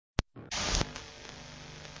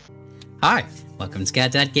Hi, welcome to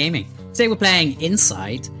Scared Dad Gaming. Today we're playing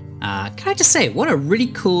Inside. Can I just say, what a really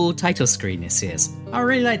cool title screen this is. I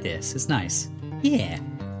really like this, it's nice. Yeah.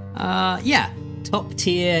 Yeah, top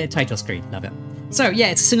tier title screen, love it. So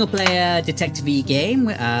yeah, it's a single player detective-y game.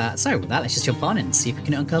 So with that, let's just jump on and see if we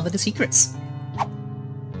can uncover the secrets.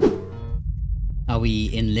 Are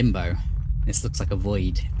we in limbo? This looks like a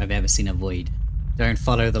void, if I've ever seen a void. Don't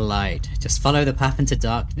follow the light, just follow the path into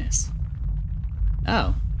darkness.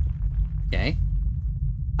 Oh. Okay.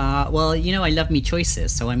 Well, you know I love me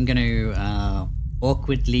choices, so I'm gonna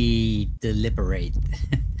awkwardly deliberate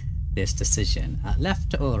this decision.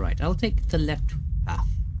 Left or right? I'll take the left path,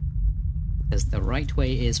 because the right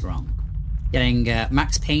way is wrong. Getting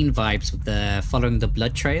Max Payne vibes with the following the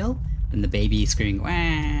blood trail and the baby screaming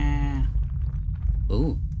wah.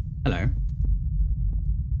 Ooh, hello.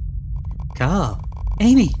 Carl!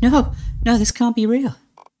 Amy! No! No, this can't be real!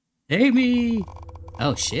 Amy!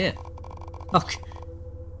 Oh shit. Oh,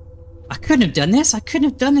 I couldn't have done this. I couldn't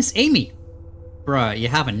have done this, Amy. Bro, you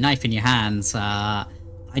have a knife in your hands. I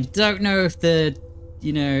don't know if the,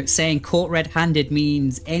 you know, saying caught red-handed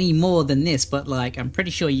means any more than this, but like, I'm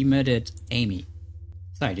pretty sure you murdered Amy.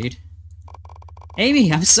 Sorry, dude.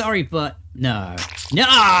 Amy, I'm sorry, but no.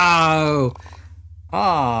 No! Oh,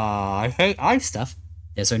 I hate eye stuff.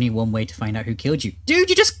 There's only one way to find out who killed you. Dude,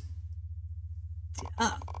 you just...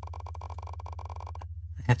 I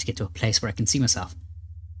have to get to a place where I can see myself.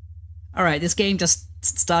 Alright, this game just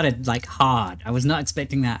started like hard. I was not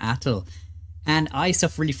expecting that at all. And eye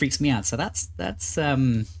stuff really freaks me out, so that's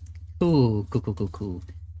cool.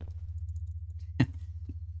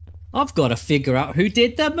 I've got to figure out who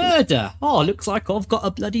did the murder. Oh, looks like I've got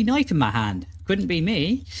a bloody knife in my hand. Couldn't be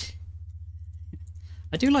me.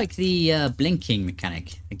 I do like the blinking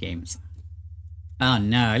mechanic, the games. Oh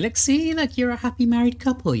no, look, see, look, you're a happy married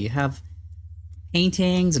couple. You have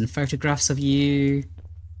paintings and photographs of you.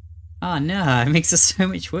 Oh no, it makes it so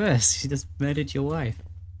much worse. She just murdered your wife.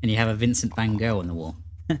 And you have a Vincent van Gogh on the wall.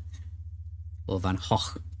 Or Van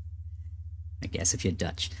Gogh, I guess, if you're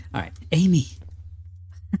Dutch. Alright, Amy.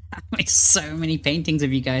 I make so many paintings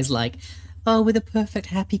of you guys like, oh, we're the perfect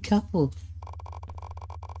happy couple.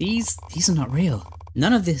 These are not real.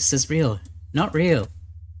 None of this is real. Not real.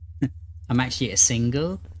 I'm actually a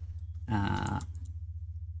single.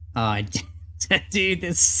 Oh, dude,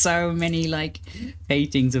 there's so many, like,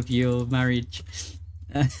 paintings of your marriage.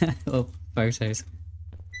 Or photos.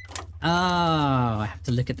 Oh, I have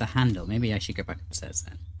to look at the handle. Maybe I should go back upstairs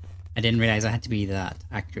then. I didn't realize I had to be that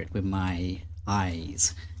accurate with my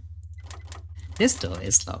eyes. This door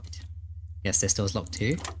is locked. Yes, this door's locked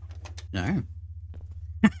too. No.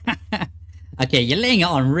 Okay, you're laying it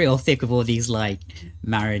on real thick with all these, like,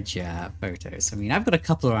 marriage photos. I mean, I've got a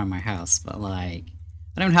couple around my house, but, like,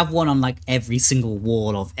 I don't have one on, like, every single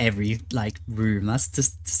wall of every, like, room. That's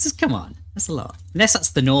just come on. That's a lot. Unless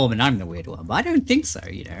that's the norm and I'm the weird one, but I don't think so,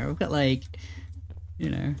 you know. I've got, like, you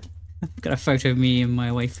know, I've got a photo of me and my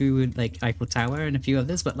waifu with, like, Eiffel Tower and a few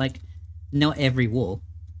others, but, like, not every wall.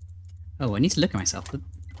 Oh, I need to look at myself. The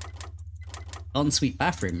ensuite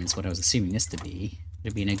bathroom is what I was assuming this to be.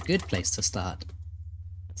 Would have been a good place to start.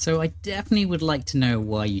 So I definitely would like to know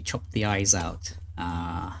why you chopped the eyes out.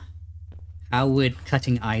 How would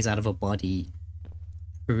cutting eyes out of a body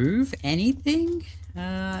prove anything?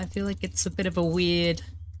 I feel like it's a bit of a weird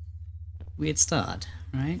start,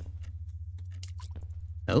 right?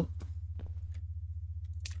 Oh.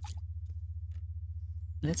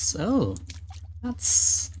 Oh.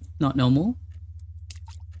 That's not normal.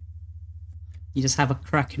 You just have a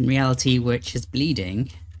crack in reality which is bleeding.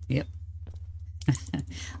 Yep.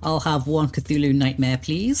 I'll have one Cthulhu nightmare,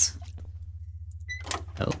 please.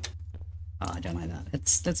 Oh. Oh, I don't like that.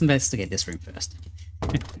 Let's investigate this room first.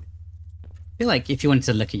 I feel like if you wanted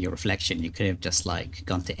to look at your reflection, you could have just, like,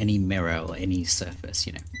 gone to any mirror or any surface,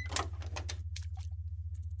 you know.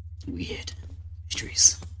 Weird.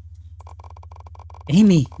 Mysteries.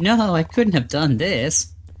 Amy, no, I couldn't have done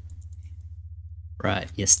this.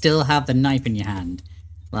 Right, you still have the knife in your hand.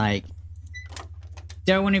 Like,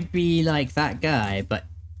 don't want to be like that guy, but,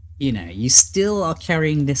 you know, you still are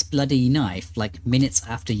carrying this bloody knife, like, minutes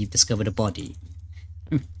after you've discovered a body.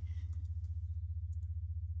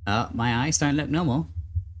 Oh, my eyes don't look normal.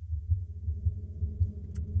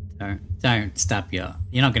 Don't stab your...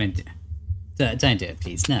 You're not gonna do... Don't do it,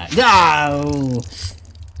 please. No. No!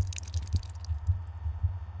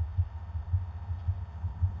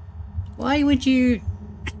 Why would you...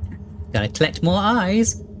 Gotta collect more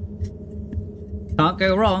eyes. Can't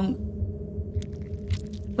go wrong.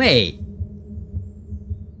 Wait.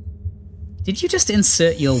 Did you just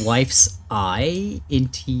insert your wife's eye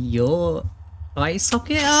into your eye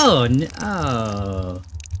socket? Oh, oh.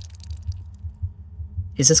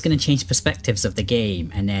 Is this going to change perspectives of the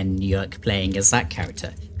game and then you're like playing as that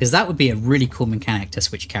character? Because that would be a really cool mechanic to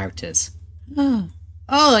switch characters. Oh,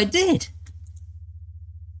 I did!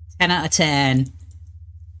 10 out of 10.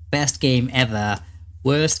 Best game ever.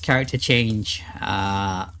 Worst character change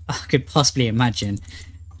I could possibly imagine.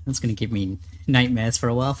 That's going to give me nightmares for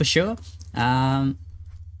a while for sure. Alright.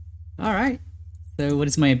 So what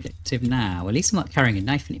is my objective now? Well, at least I'm not carrying a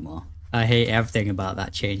knife anymore. I hate everything about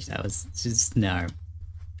that change. That was just... no.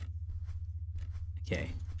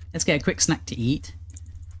 Okay. Let's get a quick snack to eat.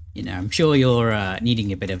 You know, I'm sure you're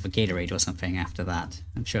needing a bit of a Gatorade or something after that.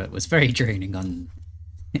 I'm sure it was very draining on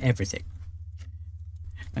everything.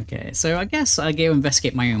 Okay, so I guess I'll go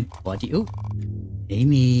investigate my own body. Oh,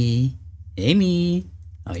 Amy. Amy,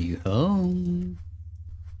 are you home?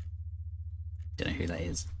 Don't know who that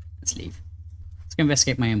is. Let's leave. Let's go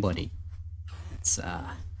investigate my own body. It's, oh,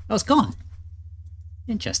 it's gone.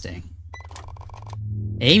 Interesting.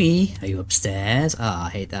 Amy, are you upstairs? Ah, I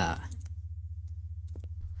hate that.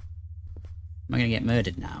 Am I gonna get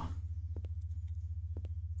murdered now?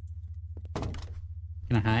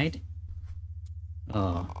 Can I hide?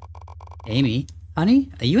 Oh. Amy?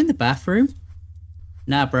 Honey, are you in the bathroom?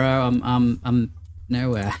 Nah, bro, I'm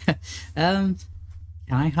nowhere. Can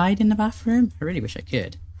I hide in the bathroom? I really wish I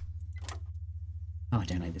could. Oh, I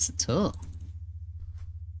don't like this at all.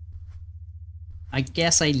 I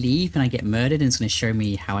guess I leave and I get murdered and it's gonna show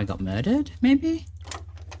me how I got murdered, maybe?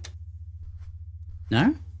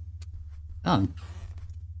 No? Oh.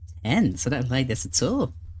 10, so I don't like this at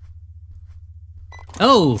all.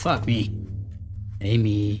 Oh, fuck me.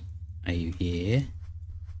 Amy, are you here?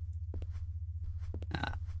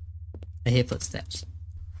 Ah, I hear footsteps.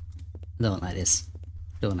 I don't like this.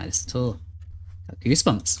 Don't like this at all. Got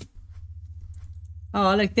goosebumps.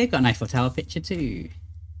 Oh, look, they've got an Eiffel Tower picture too.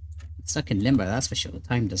 It's stuck in limbo, that's for sure.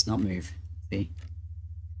 Time does not move. See?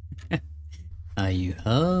 Are you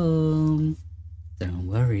home? Don't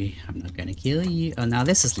worry, I'm not gonna kill you. Oh, now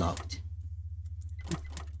this is locked.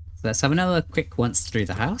 So let's have another quick once through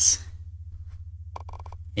the house.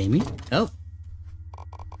 Amy? Oh.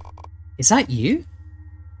 Is that you?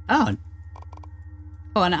 Oh.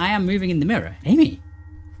 Oh, and I am moving in the mirror. Amy!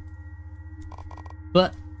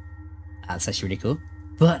 But... that's actually really cool.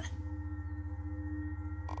 But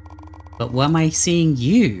why am I seeing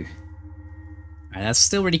you? Alright, that's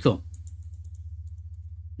still really cool.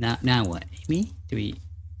 Now what? Amy? Do we...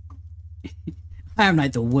 I am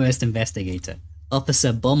like the worst investigator.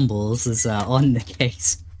 Officer Bumbles is on the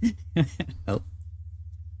case. Oh.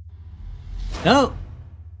 Oh!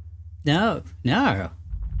 No, no!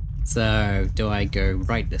 So, do I go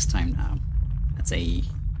right this time now? That's a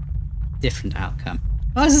different outcome.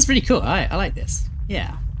 Oh, this is really cool. I like this.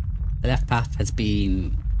 Yeah. The left path has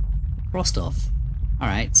been crossed off.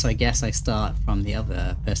 Alright, so I guess I start from the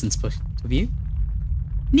other person's point of view.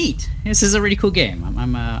 Neat! This is a really cool game.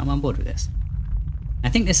 I'm on board with this. I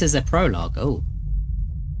think this is a prologue. Oh.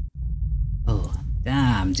 Oh,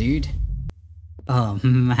 damn, dude. Oh,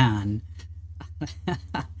 man.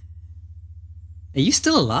 Are you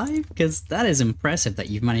still alive? Because that is impressive that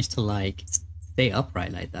you've managed to, like, stay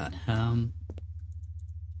upright like that.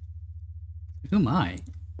 Who am I?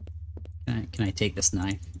 Can I take this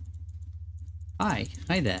knife? Hi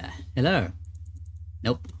there. Hello.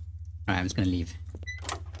 Nope. Alright, I'm just gonna leave.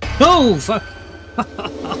 Oh, fuck!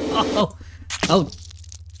 Oh!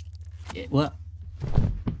 What?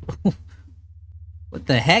 What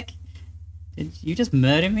the heck? Did you just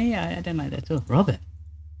murder me? I don't like that at all. Robert,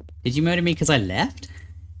 did you murder me because I left?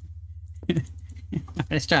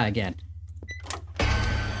 Let's try again.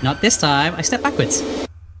 Not this time. I step backwards.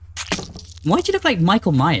 Why'd you look like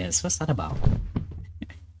Michael Myers? What's that about?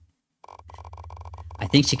 I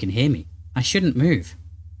think she can hear me. I shouldn't move.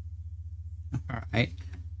 Alright.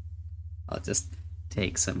 I'll just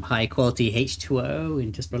take some high quality H2O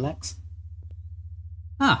and just relax.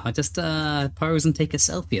 Ah, I'll just pose and take a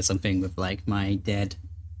selfie or something with like my dead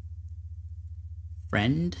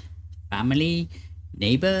friend, family,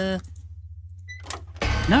 neighbor.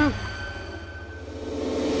 No!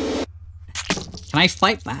 Can I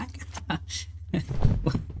fight back?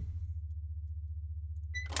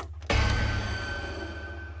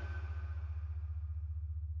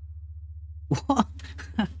 What?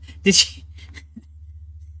 Did she...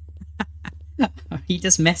 Are you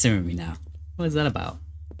just messing with me now? What is that about?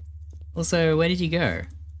 Also, where did you go?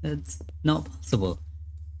 That's not possible.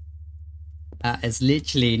 It's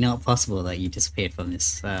literally not possible that you disappeared from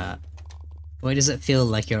this. Why does it feel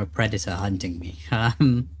like you're a predator hunting me? I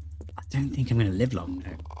don't think I'm gonna live long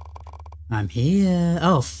though. I'm here.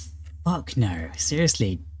 Oh, fuck fuck no.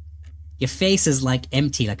 Seriously. Your face is like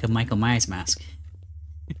empty like a Michael Myers mask.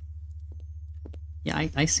 Yeah,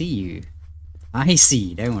 I see you. I see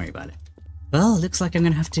you, don't worry about it. Well, looks like I'm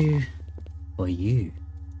gonna have to... for you.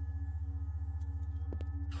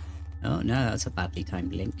 Oh no, that's a badly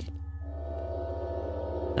timed blink.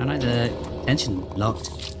 Sound like the tension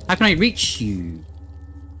locked. How can I reach you?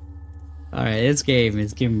 Alright, this game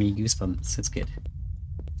is giving me goosebumps. It's good.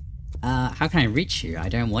 How can I reach you? I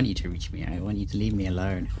don't want you to reach me. I want you to leave me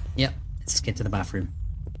alone. Yep, let's get to the bathroom.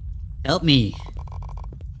 Help me!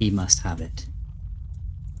 He must have it.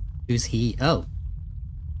 Who's he? Oh.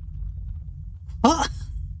 What?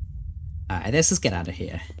 Alright, let's just get out of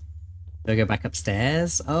here. Do I go back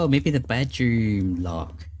upstairs? Oh, maybe the bedroom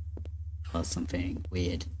lock. Or something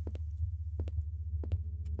weird.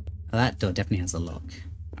 Oh, that door definitely has a lock.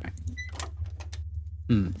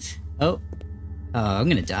 Alright. Oh. Oh, I'm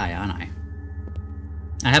gonna die, aren't I?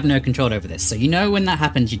 I have no control over this, so you know when that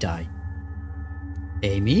happens, you die.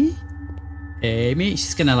 Amy? Amy?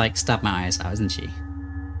 She's gonna, like, stab my eyes out, isn't she?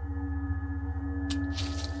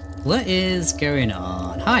 What is going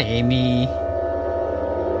on? Hi, Amy.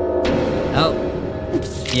 Oh.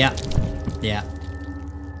 Yeah. Yeah.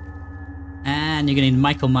 And you're gonna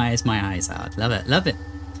Michael Myers my eyes out. Love it, love it.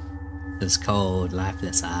 Those cold,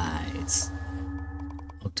 lifeless eyes.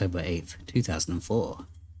 October 8th, 2004.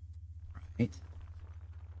 Right.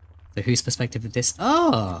 So whose perspective is this?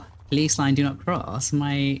 Oh! Police line do not cross.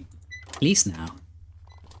 My police now.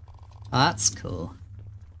 Oh, that's cool.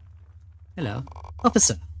 Hello.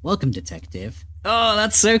 Officer. Welcome, detective. Oh,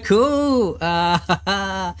 that's so cool!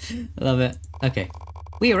 Love it. Okay.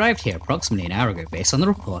 We arrived here approximately an hour ago based on the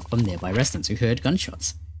report from nearby residents who heard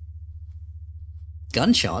gunshots.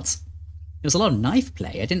 Gunshots? There was a lot of knife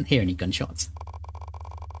play. I didn't hear any gunshots.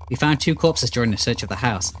 We found 2 corpses during the search of the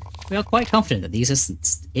house. We are quite confident that these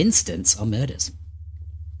incidents are murders.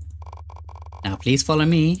 Now please follow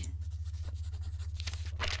me.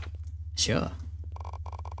 Sure.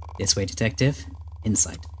 This way, detective.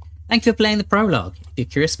 Insight. Thank you for playing the prologue. If you're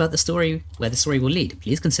curious about the story, where the story will lead,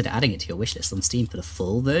 please consider adding it to your wishlist on Steam for the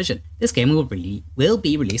full version. This game will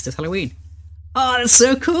be released this Halloween. Oh, that's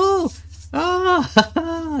so cool! Oh,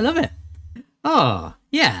 I love it. Oh,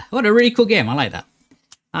 yeah, what a really cool game. I like that.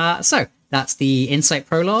 So, that's the Insight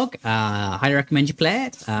Prologue. Highly recommend you play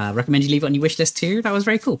it. Recommend you leave it on your wishlist too. That was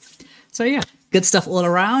very cool. So yeah, good stuff all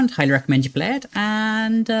around. Highly recommend you play it.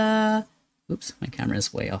 And, oops, my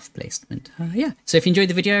camera's way off placement. Yeah, so if you enjoyed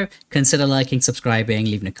the video, consider liking, subscribing,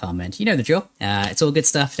 leaving a comment. You know the drill. It's all good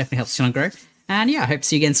stuff. Definitely helps the channel grow. And yeah, I hope to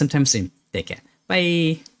see you again sometime soon. Take care.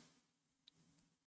 Bye.